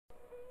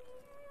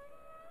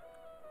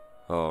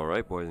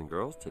Alright, boys and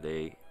girls,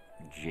 today,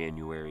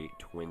 January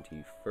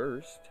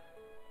 21st,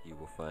 you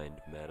will find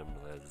Madame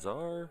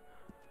Nazar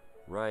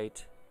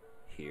right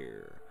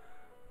here,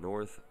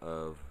 north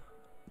of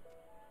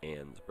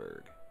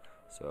Ansburg.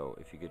 So,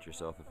 if you get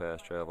yourself a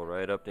fast travel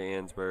right up to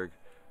Ansburg,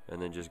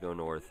 and then just go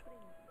north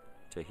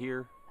to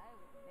here,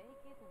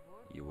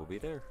 you will be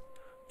there.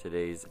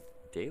 Today's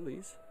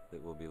dailies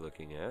that we'll be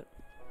looking at.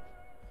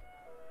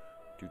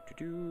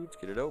 Let's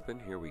get it open.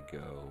 Here we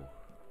go.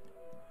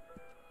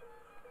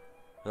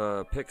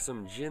 Pick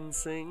some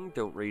ginseng.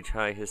 Don't reach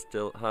high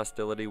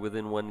hostility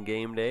within one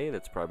game day.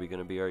 That's probably going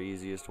to be our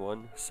easiest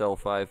one. Sell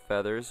 5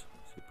 feathers.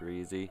 Super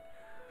easy.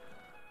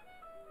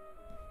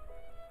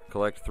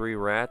 Collect 3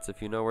 rats.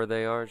 If you know where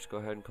they are, just go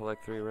ahead and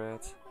collect 3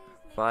 rats.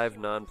 5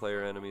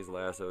 non-player enemies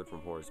lassoed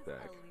from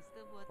horseback.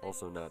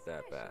 Also not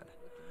that bad.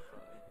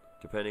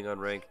 Depending on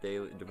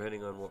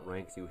depending on what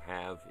ranks you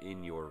have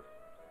in your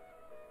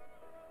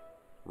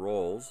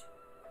roles,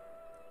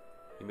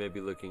 you may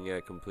be looking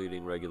at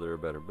completing regular or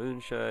better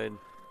moonshine,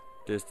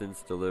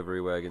 distance,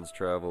 delivery wagons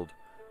traveled,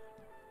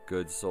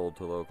 goods sold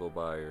to local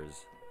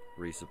buyers,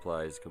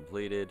 resupplies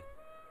completed,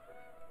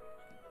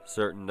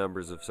 certain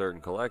numbers of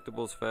certain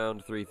collectibles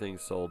found, 3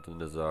 things sold to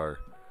Nazar,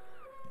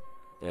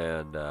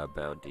 and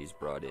bounties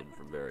brought in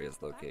from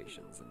various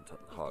locations and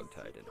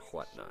hogtied and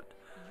whatnot.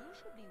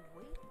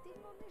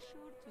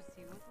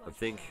 I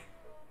think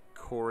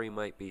Corey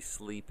might be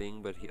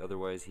sleeping, but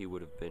otherwise he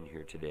would have been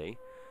here today.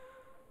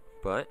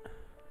 But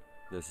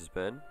this has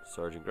been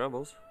Sergeant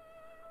Grumbles.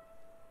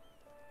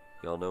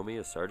 Y'all know me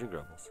as Sergeant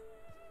Grumbles.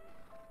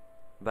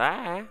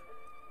 Bye!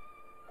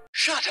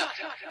 Shut up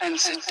and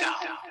sit down.